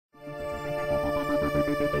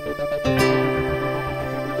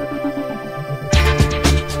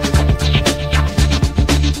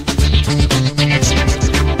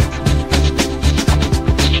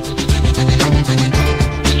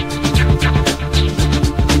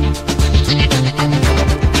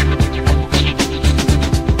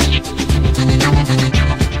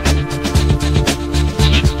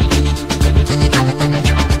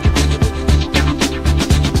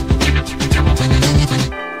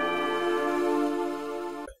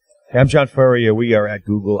I'm John Furrier. We are at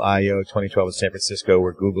Google I/O 2012 in San Francisco,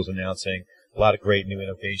 where Google's announcing a lot of great new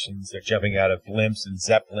innovations. They're jumping out of blimps and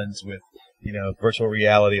zeppelins with, virtual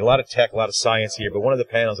reality. A lot of tech, a lot of science here. But one of the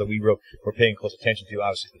panels that we're paying close attention to,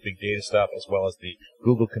 obviously, is the big data stuff, as well as the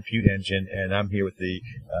Google Compute Engine. And I'm here with the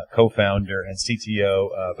co-founder and CTO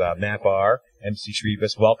of MapR, MC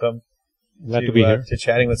Shrivas. Welcome. Glad to be here. To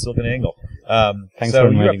chatting with SiliconANGLE. Thanks so for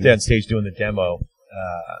inviting you're up me. there on stage doing the demo.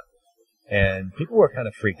 And people were kind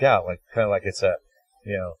of freaked out, like it's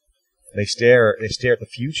they stare at the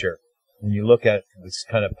future. When you look at this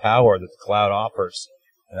kind of power that the cloud offers,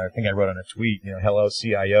 and I think I wrote on a tweet, hello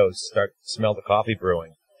CIOs, smell the coffee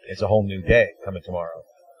brewing. It's a whole new day coming tomorrow.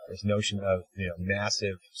 This notion of,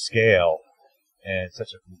 massive scale and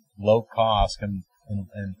such a low cost and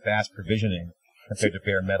fast provisioning compared to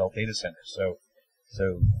bare metal data centers.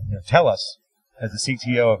 So tell us, as the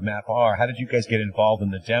CTO of MapR, how did you guys get involved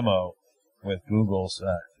in the demo with Google's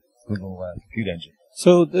Google Compute Engine?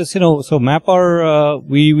 So MapR,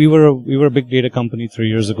 we were a big data company 3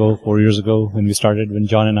 years ago, 4 years ago when we started. When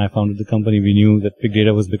John and I founded the company, we knew that big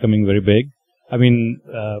data was becoming very big. I mean,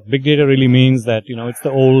 big data really means that it's the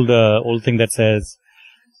old thing that says,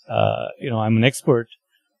 I'm an expert,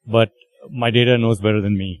 but my data knows better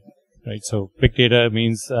than me, right? So big data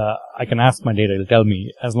means I can ask my data; it'll tell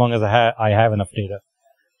me as long as I have enough data.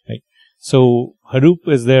 So Hadoop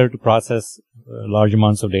is there to process large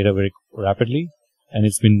amounts of data very rapidly, and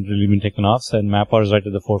it's really been taken off. And MapR is right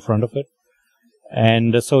at the forefront of it.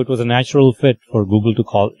 And so it was a natural fit for Google to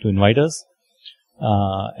invite us.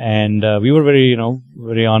 And we were very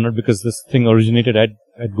honored because this thing originated at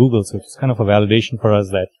Google. So it's kind of a validation for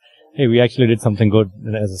us that, hey, we actually did something good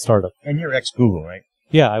as a startup. And you're ex-Google, right?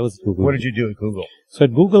 Yeah, I was at Google. What did you do at Google? So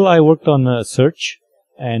at Google, I worked on search.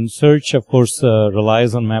 And search, of course,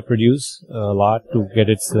 relies on MapReduce a lot to get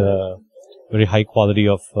its very high quality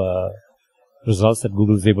of results that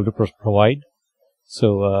Google is able to provide.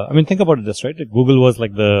 So, think about it this, right? Google was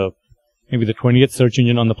like maybe the 20th search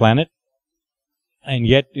engine on the planet. And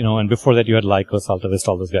yet, and before that you had Lycos, AltaVista,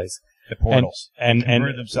 all those guys. The portals. And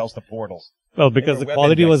converted themselves to portals. Well, because the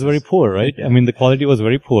quality was very poor, right? I mean, the quality was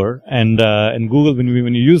very poor. And Google, when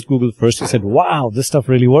you used Google first, you said, wow, this stuff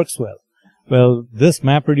really works well. Well, this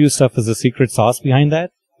MapReduce stuff is the secret sauce behind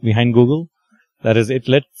Google. That is, it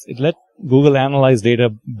let Google analyze data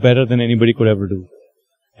better than anybody could ever do,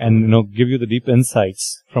 and give you the deep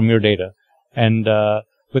insights from your data. And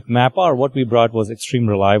with MapR, what we brought was extreme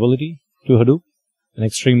reliability to Hadoop and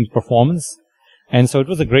extreme performance. And so it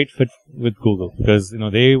was a great fit with Google because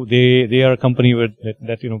they are a company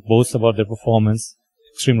that boasts about their performance,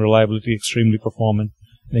 extreme reliability, extremely performant,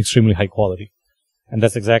 and extremely high quality. And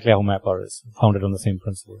that's exactly how MapR is, founded on the same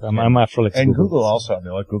principle. I'm after like and Google also,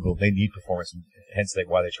 like Google, they need performance, and hence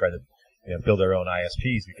why they try to build their own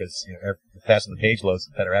ISPs because the faster the page loads,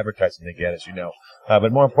 the better advertising they get, as you know.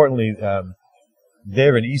 But more importantly,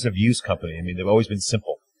 they're an ease of use company. I mean, they've always been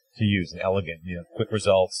simple to use and elegant. Quick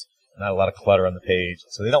results, not a lot of clutter on the page.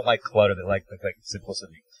 So they don't like clutter; they like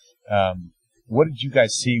simplicity. What did you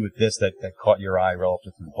guys see with this that caught your eye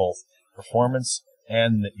relative to both performance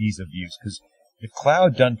and the ease of use? Because the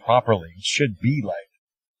cloud done properly should be like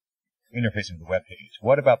interfacing with the web page.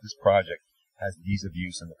 What about this project has the ease of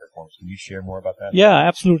use and the performance? Can you share more about that? Yeah,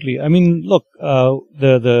 absolutely. I mean, look,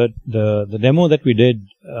 the demo that we did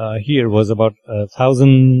here was about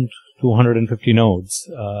 1,250 nodes,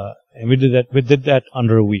 and we did that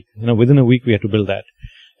under a week. Within a week we had to build that,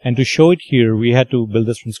 and to show it here, we had to build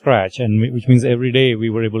this from scratch, and which means every day we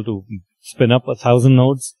were able to spin up 1,000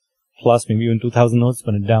 nodes, plus maybe even 2,000 nodes,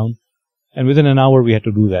 spin it down. And within an hour, we had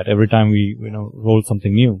to do that every time we, rolled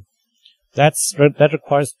something new. That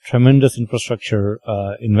requires tremendous infrastructure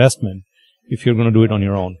investment if you're going to do it on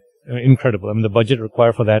your own. Incredible. I mean, the budget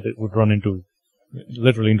required for that, it would run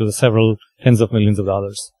literally into the several tens of millions of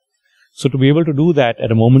dollars. So to be able to do that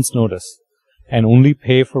at a moment's notice and only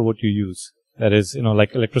pay for what you use, that is,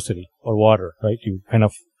 like electricity or water, right? You kind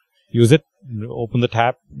of use it, open the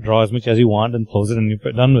tap, draw as much as you want, and close it, and you're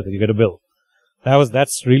done with it. You get a bill.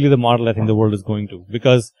 That's really the model I think the world is going to,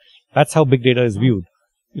 because that's how big data is viewed.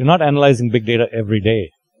 You're not analyzing big data every day.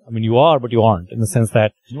 I mean, you are, but you aren't, in the sense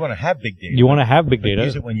that you want to have big data. You want to have big data.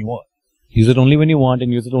 Use it when you want. Use it only when you want,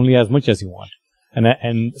 and use it only as much as you want.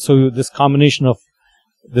 And so this combination of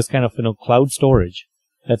this kind of, cloud storage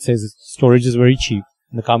that says storage is very cheap,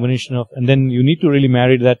 and the combination of, and then you need to really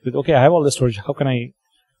marry that with, okay, I have all this storage, how can I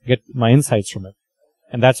get my insights from it?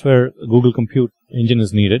 And that's where Google Compute Engine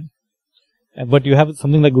is needed. But you have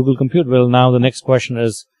something like Google Compute. Well, now the next question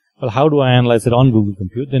is, well, how do I analyze it on Google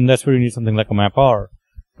Compute? Then that's where you need something like a MapR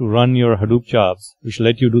to run your Hadoop jobs, which will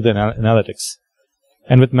let you do the analytics.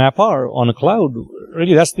 And with MapR on a cloud,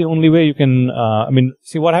 really that's the only way you can,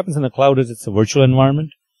 see what happens in the cloud is it's a virtual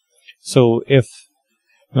environment. So if,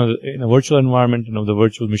 in a virtual environment, the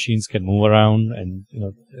virtual machines can move around and,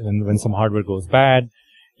 when some hardware goes bad,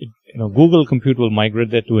 Google Compute will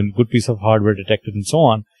migrate that to a good piece of hardware, detect it and so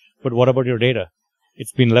on. But what about your data?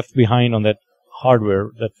 It's been left behind on that hardware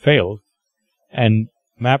that failed. And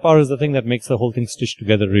MapR is the thing that makes the whole thing stitched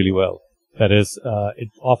together really well. That is, it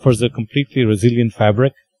offers a completely resilient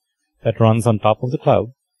fabric that runs on top of the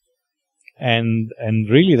cloud. And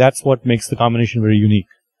really that's what makes the combination very unique.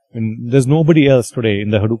 I mean, there's nobody else today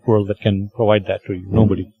in the Hadoop world that can provide that to you.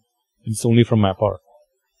 Nobody. It's only from MapR.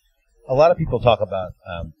 A lot of people talk about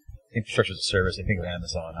infrastructure as a service. They think of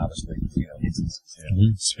Amazon, obviously, instances,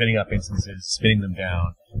 spinning up instances, spinning them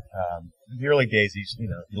down. In the early days,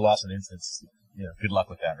 you lost an instance. Good luck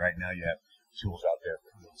with that. Right now, you have tools out there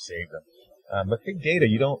to save them. But big data,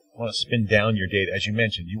 you don't want to spin down your data. As you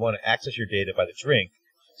mentioned, you want to access your data by the drink.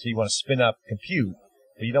 So you want to spin up compute,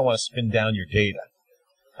 but you don't want to spin down your data.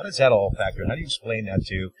 How does that all factor in? How do you explain that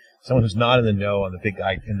to someone who's not in the know on the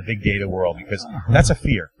big data world? Because that's a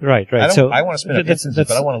fear. Right. I want to spin up instances,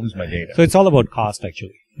 but I want to lose my data. So it's all about cost,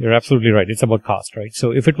 actually. You're absolutely right. It's about cost, right?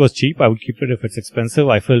 So if it was cheap, I would keep it. If it's expensive,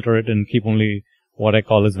 I filter it and keep only what I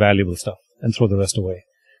call as valuable stuff and throw the rest away.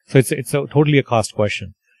 So it's totally a cost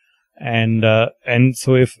question. And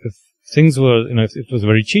so if things were, if it was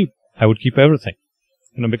very cheap, I would keep everything.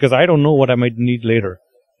 Because I don't know what I might need later.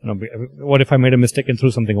 What if I made a mistake and threw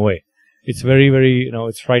something away? It's very, very,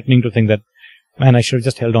 it's frightening to think that, man, I should have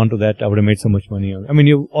just held on to that. I would have made so much money. I mean,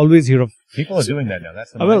 you always hear of... People are doing that now.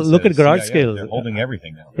 That's the well, look at garage scale. They're holding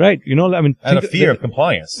everything now. Right. Out of fear of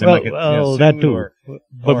compliance. That too.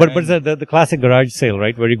 But the classic garage sale,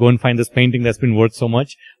 right? Where you go and find this painting that's been worth so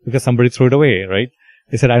much because somebody threw it away, right?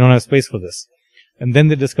 They said, I don't have space for this. And then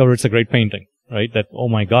they discover it's a great painting, right? That, oh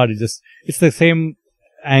my God, it's the same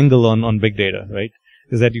angle on big data, right?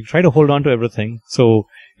 Is that you try to hold on to everything. So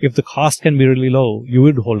if the cost can be really low, you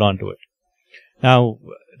would hold on to it. Now,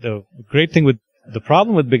 the great thing the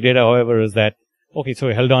problem with big data, however, is that, okay, so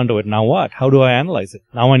I held on to it. Now what? How do I analyze it?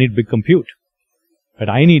 Now I need big compute. But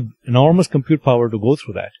I need enormous compute power to go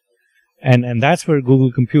through that. And that's where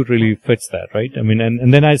Google Compute really fits that, right? I mean,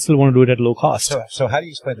 and then I still want to do it at low cost. So how do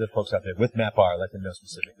you explain to the folks out there with MapR, let them know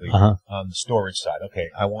specifically on the storage side? Okay,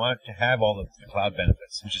 I want to have all the cloud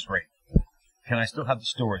benefits, which is great. Can I still have the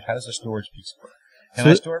storage? How does the storage piece work? Can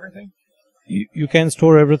I store everything? You can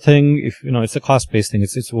store everything if, it's a cost-based thing.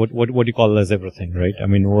 It's what you call as everything, right? I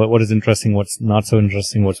mean, what is interesting, what's not so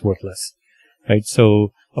interesting, what's worthless, right?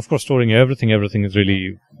 So, of course, storing everything is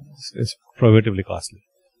really, is prohibitively costly,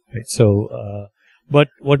 right? So, but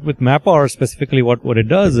what with MapR specifically, what it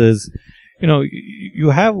does is,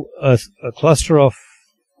 you have a cluster of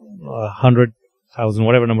 100,000,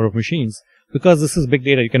 whatever number of machines. Because this is big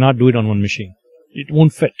data, you cannot do it on one machine. It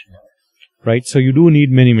won't fit, right? So you do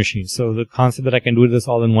need many machines. So the concept that I can do this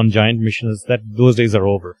all in one giant machine is that those days are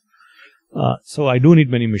over. So I do need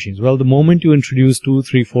many machines. Well, the moment you introduce 2,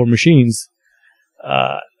 3, 4 machines,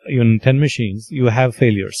 even 10 machines, you have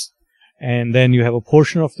failures. And then you have a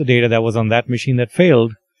portion of the data that was on that machine that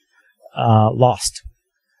failed, lost.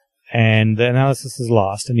 And the analysis is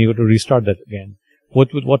lost, and you have to restart that again. What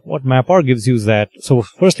MapR gives you is that, so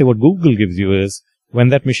firstly what Google gives you is, when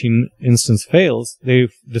that machine instance fails, they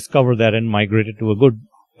discover that and migrate it to a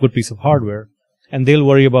good piece of hardware, and they'll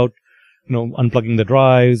worry about, unplugging the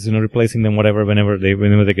drives, replacing them, whenever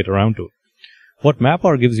they get around to it. What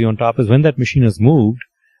MapR gives you on top is when that machine is moved,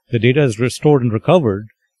 the data is restored and recovered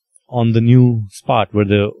on the new spot where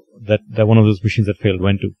that one of those machines that failed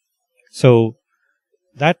went to. So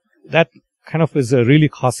that kind of is a really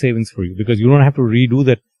cost savings for you because you don't have to redo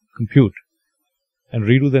that compute and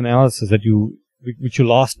redo the analysis which you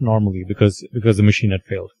lost normally because the machine had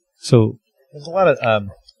failed. So there's a lot of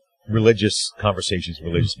religious conversations,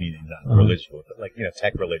 religious meetings,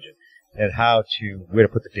 tech religion, and where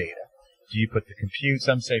to put the data. Do you put the compute?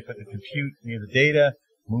 Some say put the compute near the data,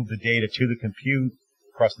 move the data to the compute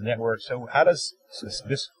across the network. So how does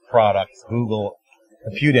this product, Google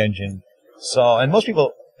Compute Engine, solve? And most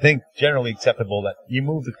people think generally acceptable that you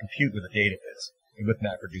move the compute where the data is. With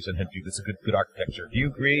MapReduce and Hadoop, it's a good architecture. Do you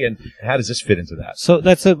agree? And how does this fit into that? So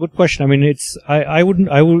that's a good question. I mean,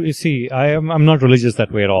 you see, I'm not religious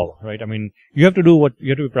that way at all, right? I mean, you have to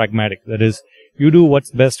be pragmatic. That is, you do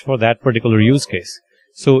what's best for that particular use case.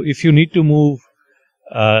 So if you need to move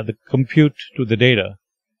the compute to the data,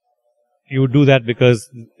 you would do that because,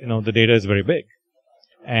 the data is very big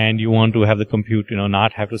and you want to have the compute,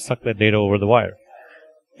 not have to suck that data over the wire.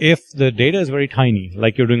 If the data is very tiny,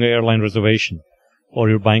 like you're doing an airline reservation, or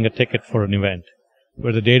you're buying a ticket for an event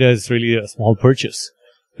where the data is really a small purchase,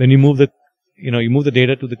 then you move the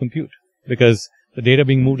data to the compute because the data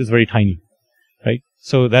being moved is very tiny, right?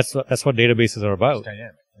 So that's what databases are about.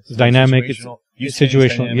 It's dynamic. It's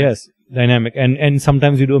situational. Dynamic. Yes, dynamic. And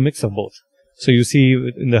sometimes you do a mix of both. So you see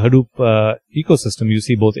in the Hadoop ecosystem, you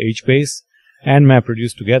see both HBase and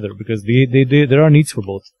MapReduce together because there are needs for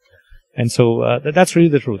both. And so that's really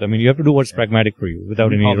the truth. I mean, you have to do what's pragmatic for you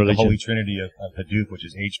without any religion. The holy trinity of Hadoop, which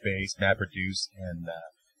is HBase, MapReduce, and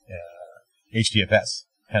HDFS,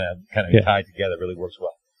 kind of tied together, really works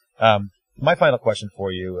well. My final question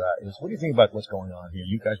for you is, what do you think about what's going on here?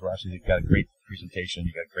 You guys got a great presentation.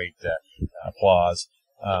 You got great applause.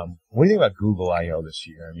 What do you think about Google I/O this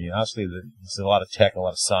year? I mean, honestly, there's a lot of tech, a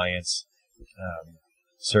lot of science.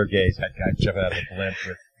 Sergey's had guys jumping out of the blimp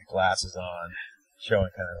with glasses on, showing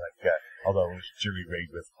kind of like, although it was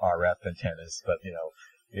jury-rigged with RF antennas, but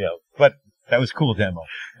but that was a cool demo.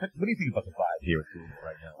 What do you think about the vibe here with Google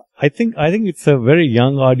right now? I think it's a very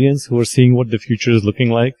young audience who are seeing what the future is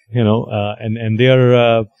looking like, and they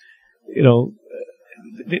are,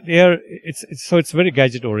 it's very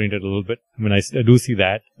gadget oriented a little bit. I mean, I do see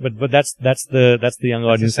that, but that's the young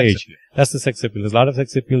audience age. That's the sex appeal. There's a lot of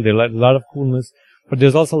sex appeal. There's a lot of coolness. But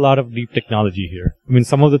there's also a lot of deep technology here. I mean,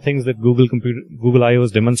 some of the things that Google I/O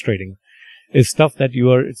is demonstrating is stuff that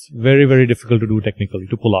it's very, very difficult to do technically,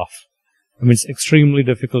 to pull off. I mean, it's extremely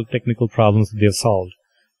difficult technical problems that they've solved.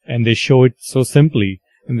 And they show it so simply,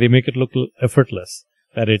 and they make it look effortless,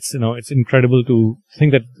 that it's incredible to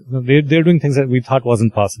think that they're doing things that we thought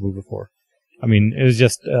wasn't possible before. I mean, it's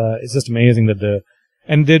just amazing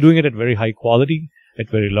and they're doing it at very high quality, at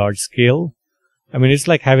very large scale. I mean, it's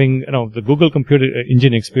like having, the Google computer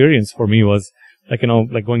engine experience for me was like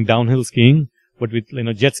going downhill skiing, but with,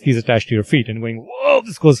 jet skis attached to your feet and going, whoa,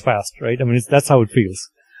 this goes fast, right? I mean, that's how it feels.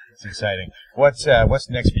 It's exciting. What's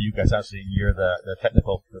next for you guys? Obviously, you're the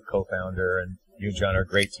technical co-founder, and you and John are a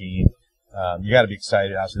great team. You got to be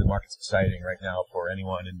excited. Obviously, the market's exciting right now for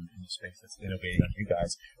anyone in the space that's innovating on you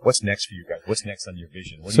guys. What's next for you guys? What's next on your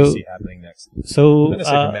vision? What do you see happening next? So, not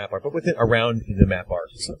necessarily MapR, but around the MapR.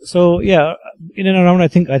 So yeah, in and around, I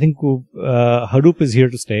think Hadoop is here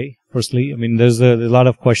to stay. Firstly, I mean, there's a lot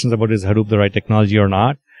of questions about is Hadoop the right technology or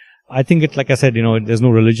not. I think like I said, there's no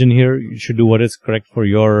religion here. You should do what is correct for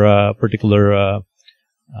your particular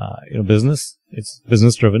business. It's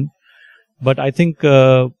business driven. But I think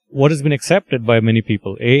what has been accepted by many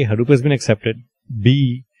people, A, Hadoop has been accepted.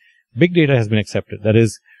 B, big data has been accepted. That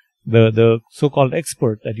is, the so-called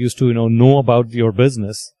expert that used to know about your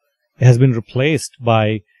business has been replaced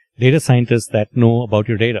by data scientists that know about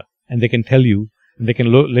your data, and they can tell you, and they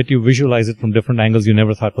can let you visualize it from different angles you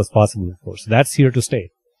never thought was possible before. So that's here to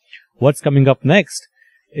stay. What's coming up next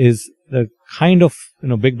is the kind of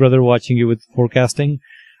Big Brother watching you with forecasting.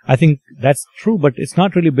 I think that's true, but it's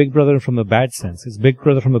not really Big Brother from a bad sense. It's Big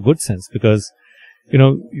Brother from a good sense because,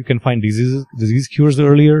 you can find disease cures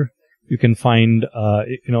earlier. You can find,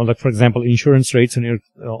 like for example, insurance rates on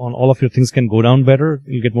all of your things can go down better.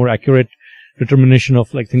 You get more accurate determination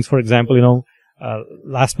of like things. For example,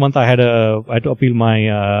 last month I had to appeal my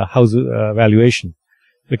house valuation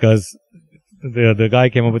because the guy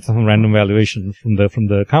came up with some random valuation from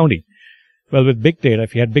the county. Well, with big data,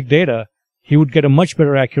 if he had big data, he would get a much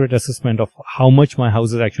better accurate assessment of how much my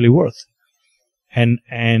house is actually worth. And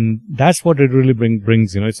that's what it really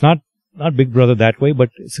brings, it's not Big Brother that way, but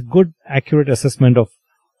it's a good accurate assessment of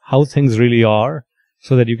how things really are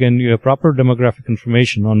so that you have proper demographic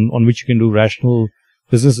information on which you can do rational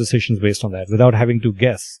business decisions based on that without having to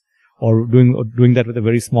guess or doing that with a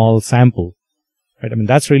very small sample. Right? I mean,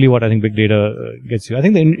 that's really what I think big data gets you. I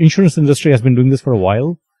think the insurance industry has been doing this for a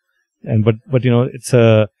while, but it's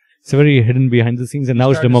a very hidden behind the scenes, and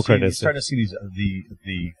now it's democratized. You're starting to see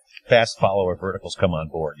the fast follower verticals come on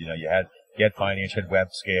board. You had finance, you had web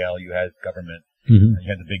scale, you had government, you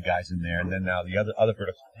had the big guys in there, and then now the other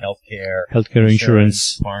verticals, healthcare,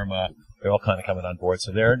 insurance, pharma, they're all kind of coming on board.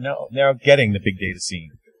 So they're now getting the big data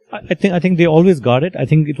scene. I think they always got it. I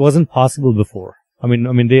think it wasn't possible before. I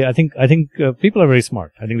think people are very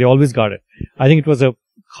smart. I think they always got it. I think it was a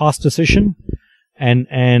cost decision,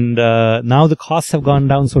 and now the costs have gone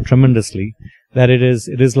down so tremendously that it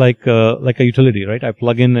is like a utility, right? I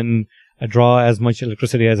plug in and I draw as much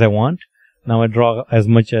electricity as I want. Now I draw as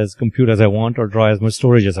much as compute as I want, or draw as much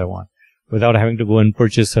storage as I want, without having to go and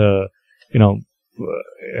purchase have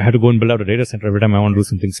to go and build out a data center every time I want to do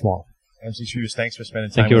something small. MC Shrivas, thanks for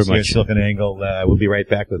spending time with us here very at much. SiliconANGLE. We'll be right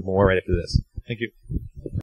back with more right after this. Thank you.